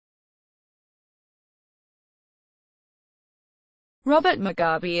Robert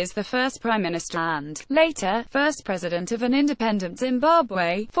Mugabe is the first Prime Minister and, later, first President of an independent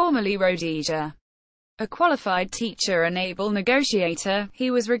Zimbabwe, formerly Rhodesia. A qualified teacher and able negotiator,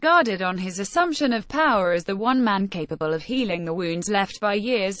 he was regarded on his assumption of power as the one man capable of healing the wounds left by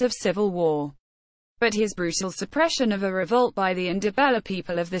years of civil war. But his brutal suppression of a revolt by the Ndebele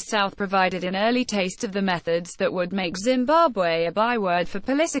people of the South provided an early taste of the methods that would make Zimbabwe a byword for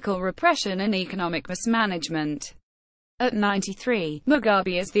political repression and economic mismanagement. At 93,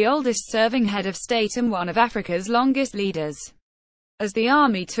 Mugabe is the oldest-serving head of state and one of Africa's longest leaders. As the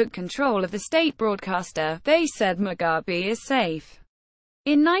army took control of the state broadcaster, they said Mugabe is safe.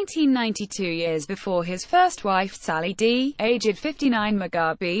 In 1992, years before his first wife Sally D., aged 59,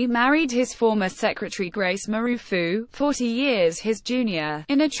 Mugabe married his former secretary Grace Marufu, 40 years his junior,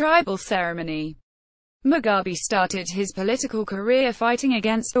 in a tribal ceremony. Mugabe started his political career fighting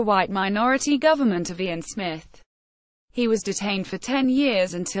against the white minority government of Ian Smith. He was detained for 10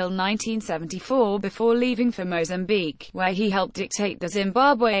 years until 1974 before leaving for Mozambique, where he helped dictate the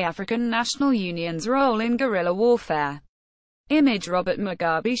Zimbabwe African National Union's role in guerrilla warfare. Image Robert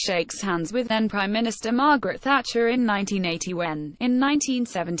Mugabe shakes hands with then Prime Minister Margaret Thatcher in 1980 when, in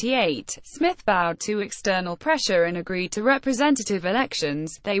 1978, Smith bowed to external pressure and agreed to representative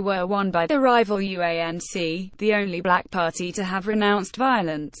elections. They were won by the rival UANC, the only black party to have renounced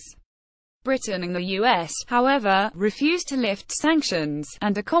violence. Britain and the US, however, refused to lift sanctions,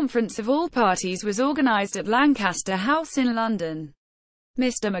 and a conference of all parties was organised at Lancaster House in London.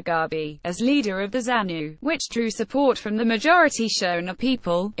 Mr. Mugabe, as leader of the ZANU, which drew support from the majority Shona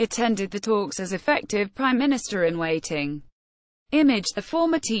people, attended the talks as effective Prime Minister-in-waiting. Image The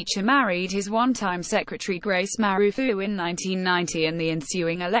former teacher married his one-time secretary Grace Marufu in 1990 and the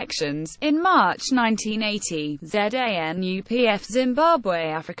ensuing elections. In March 1980, ZANU-PF Zimbabwe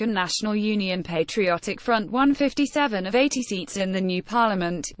African National Union Patriotic Front won 57 of 80 seats in the new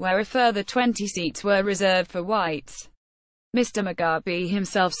parliament, where a further 20 seats were reserved for whites. Mr. Mugabe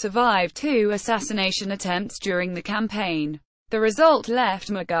himself survived 2 assassination attempts during the campaign. The result left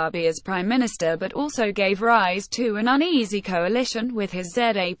Mugabe as Prime Minister but also gave rise to an uneasy coalition with his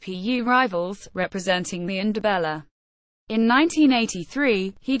ZAPU rivals, representing the Ndebele. In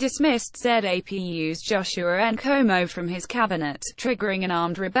 1983, he dismissed ZAPU's Joshua Nkomo from his cabinet, triggering an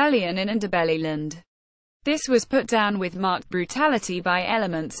armed rebellion in Ndebeleland. This was put down with marked brutality by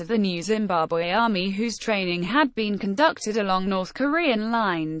elements of the new Zimbabwe army whose training had been conducted along North Korean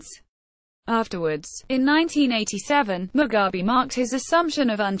lines. Afterwards, in 1987, Mugabe marked his assumption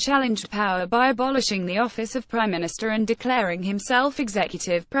of unchallenged power by abolishing the office of Prime Minister and declaring himself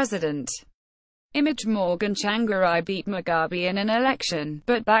executive president. Image Morgan Tsvangirai beat Mugabe in an election,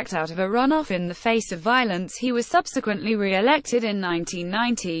 but backed out of a runoff in the face of violence. He was subsequently re-elected in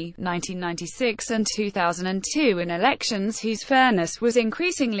 1990, 1996 and 2002 in elections whose fairness was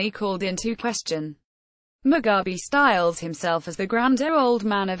increasingly called into question. Mugabe styles himself as the grand old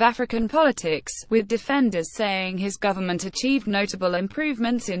man of African politics, with defenders saying his government achieved notable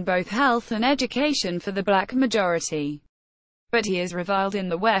improvements in both health and education for the black majority. But he is reviled in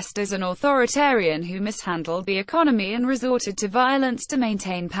the West as an authoritarian who mishandled the economy and resorted to violence to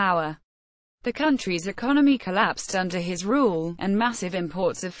maintain power. The country's economy collapsed under his rule, and massive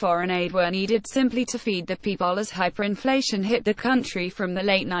imports of foreign aid were needed simply to feed the people as hyperinflation hit the country from the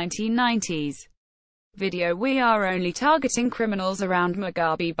late 1990s. Video We are only targeting criminals around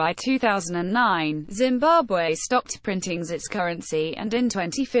Mugabe. By 2009, Zimbabwe stopped printing its currency, and in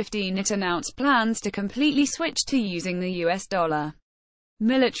 2015 it announced plans to completely switch to using the US dollar.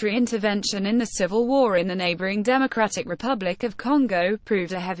 Military intervention in the civil war in the neighboring Democratic Republic of Congo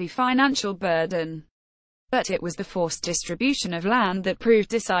proved a heavy financial burden. But it was the forced distribution of land that proved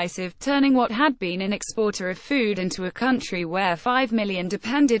decisive, turning what had been an exporter of food into a country where 5 million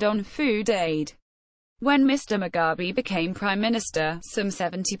depended on food aid. When Mr. Mugabe became Prime Minister, some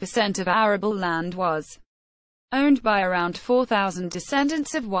 70% of arable land was owned by around 4,000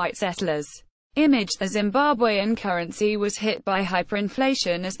 descendants of white settlers. Image The Zimbabwean currency was hit by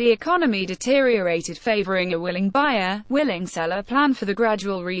hyperinflation as the economy deteriorated, favoring a willing buyer, willing seller plan for the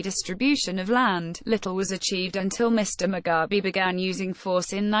gradual redistribution of land. Little was achieved until Mr. Mugabe began using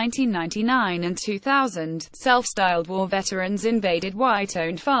force in 1999 and 2000. Self-styled war veterans invaded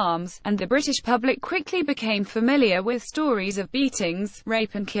white-owned farms, and the British public quickly became familiar with stories of beatings,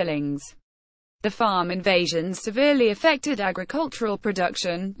 rape and killings. The farm invasions severely affected agricultural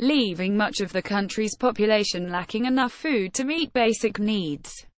production, leaving much of the country's population lacking enough food to meet basic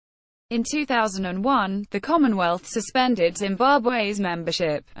needs. In 2001, the Commonwealth suspended Zimbabwe's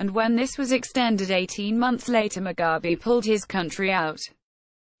membership, and when this was extended 18 months later, Mugabe pulled his country out.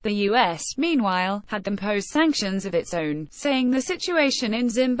 The US, meanwhile, had imposed sanctions of its own, saying the situation in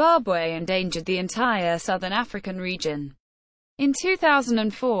Zimbabwe endangered the entire southern African region. In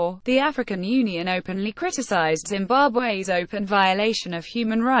 2004, the African Union openly criticized Zimbabwe's open violation of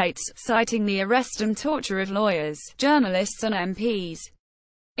human rights, citing the arrest and torture of lawyers, journalists and MPs.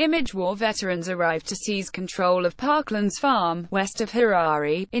 Image war veterans arrived to seize control of Parklands Farm, west of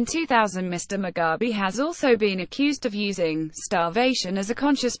Harare. In 2000, Mr. Mugabe has also been accused of using starvation as a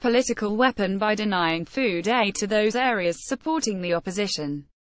conscious political weapon by denying food aid to those areas supporting the opposition.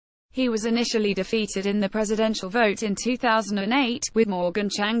 He was initially defeated in the presidential vote in 2008, with Morgan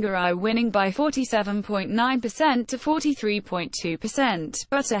Tsvangirai winning by 47.9% to 43.2%,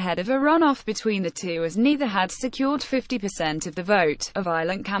 but ahead of a runoff between the two as neither had secured 50% of the vote. A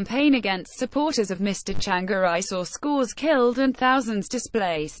violent campaign against supporters of Mr. Tsvangirai saw scores killed and thousands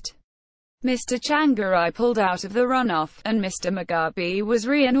displaced. Mr. Tsvangirai pulled out of the runoff, and Mr. Mugabe was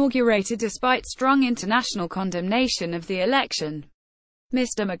re-inaugurated despite strong international condemnation of the election.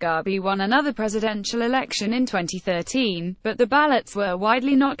 Mr. Mugabe won another presidential election in 2013, but the ballots were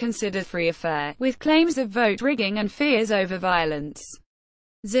widely not considered free or fair, with claims of vote rigging and fears over violence.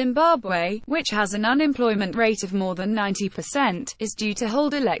 Zimbabwe, which has an unemployment rate of more than 90%, is due to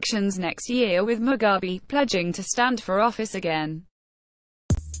hold elections next year with Mugabe pledging to stand for office again.